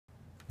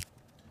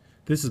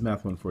This is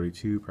Math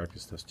 142,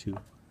 practice test 2,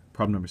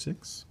 problem number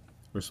 6.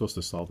 We're supposed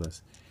to solve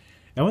this.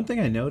 And one thing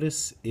I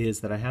notice is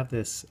that I have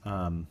this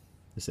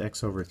this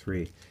x over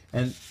 3.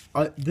 And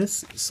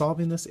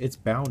solving this, it's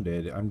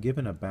bounded. I'm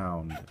given a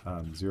bound,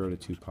 0 to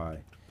 2 pi.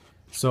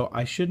 So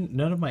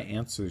none of my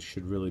answers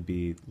should really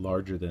be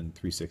larger than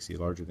 360,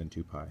 larger than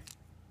 2 pi.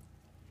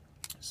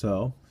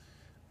 So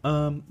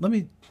let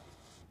me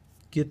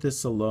get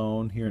this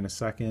alone here in a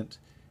second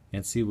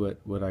and see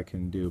what I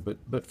can do.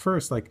 But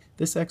first, like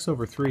this x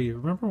over 3,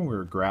 remember when we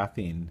were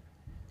graphing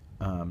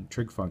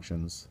trig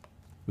functions,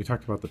 we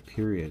talked about the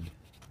period.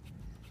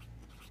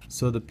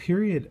 So the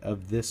period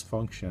of this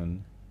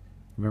function,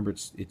 remember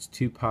it's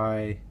 2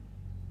 pi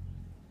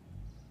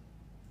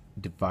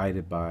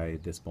divided by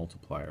this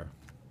multiplier.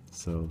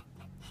 So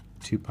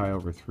 2 pi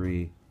over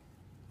 3,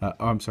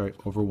 I'm sorry,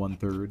 over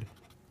 1/3,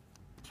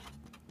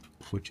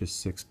 which is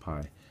 6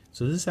 pi.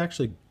 So this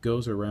actually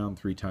goes around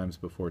 3 times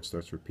before it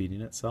starts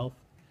repeating itself.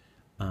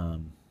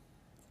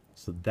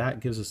 So that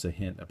gives us a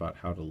hint about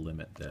how to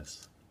limit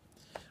this.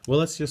 Well,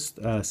 let's just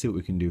see what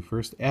we can do.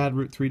 First, add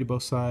root 3 to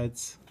both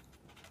sides.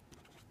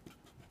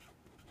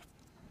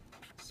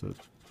 So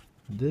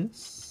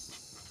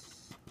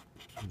this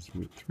is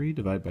root 3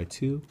 divided by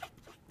 2.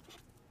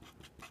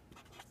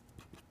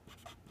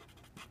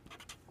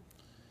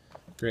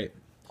 Great.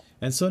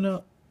 And so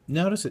now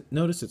notice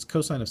it's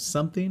cosine of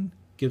something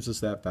gives us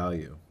that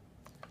value.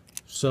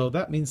 So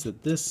that means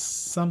that this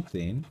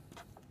something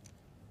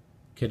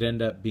could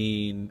end up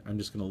being, I'm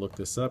just going to look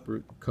this up,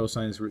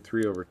 cosine is root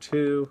 3 over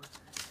 2.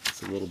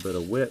 It's a little bit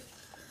of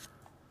width.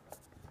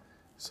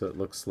 So it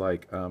looks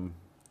like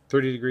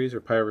 30 degrees,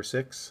 or pi over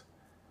 6,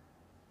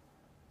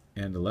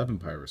 and 11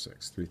 pi over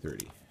 6,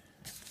 330.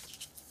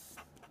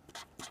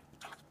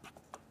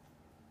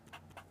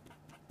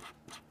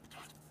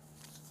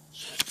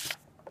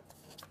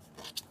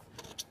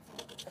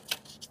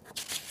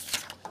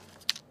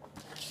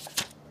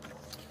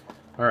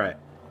 All right,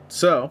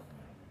 so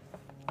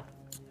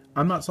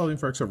I'm not solving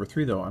for x over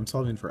 3 though, I'm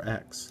solving for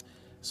x.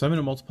 So I'm going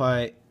to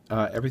multiply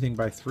everything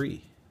by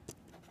 3.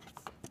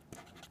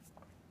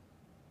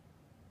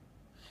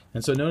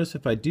 And so notice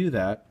if I do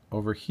that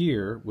over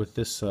here with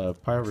this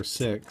pi over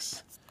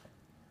 6,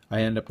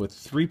 I end up with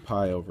 3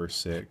 pi over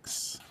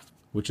 6,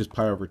 which is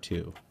pi over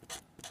 2,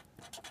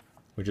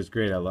 which is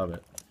great, I love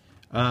it.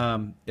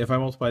 If I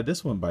multiply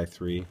this one by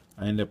 3,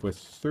 I end up with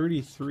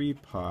 33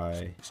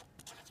 pi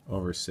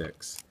over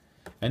 6.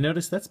 And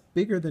notice that's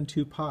bigger than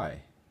 2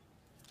 pi.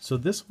 So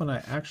this one I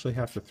actually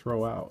have to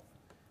throw out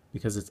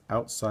because it's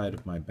outside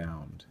of my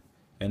bound.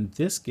 And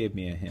this gave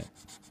me a hint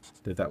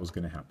that that was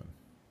going to happen.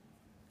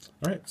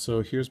 All right,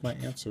 so here's my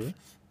answer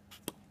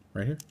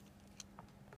right here.